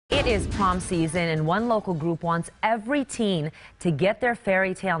It is prom season, and one local group wants every teen to get their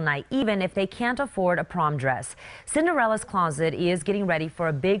fairy tale night, even if they can't afford a prom dress. Cinderella's Closet is getting ready for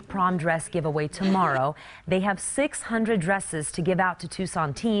a big prom dress giveaway tomorrow. They have 600 dresses to give out to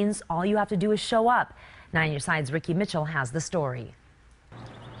Tucson teens. All you have to do is show up. 9 Your Side's Ricky Mitchell has the story.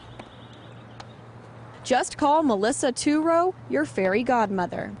 Just call Melissa Turo, your fairy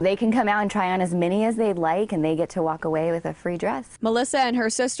godmother. They can come out and try on as many as they'd like, and they get to walk away with a free dress. Melissa and her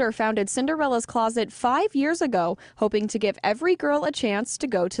sister founded Cinderella's Closet 5 years ago, hoping to give every girl a chance to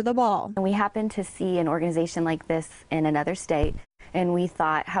go to the ball. And we happened to see an organization like this in another state, and we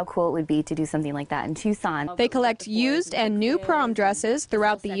thought how cool it would be to do something like that in Tucson. They collect used and new prom dresses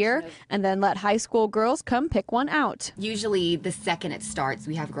throughout the year and then let high school girls come pick one out. Usually the second it starts,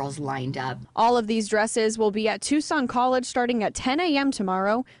 we have girls lined up. All of these dresses will be at Tucson College starting at 10 a.m.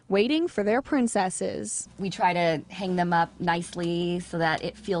 tomorrow, waiting for their princesses. We try to hang them up nicely so that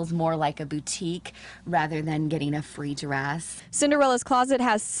it feels more like a boutique rather than getting a free dress. Cinderella's Closet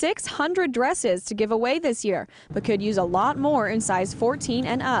has 600 dresses to give away this year, but could use a lot more in size 14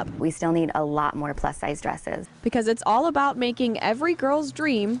 and up. We still need a lot more plus-size dresses. Because it's all about making every girl's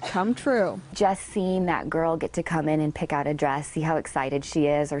dream come true. Just seeing that girl get to come in and pick out a dress, see how excited she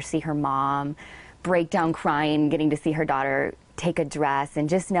is, or see her mom break down crying, getting to see her daughter take a dress, and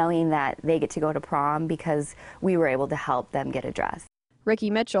just knowing that they get to go to prom because we were able to help them get a dress.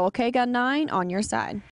 Ricky Mitchell, KGUN-9 on your side.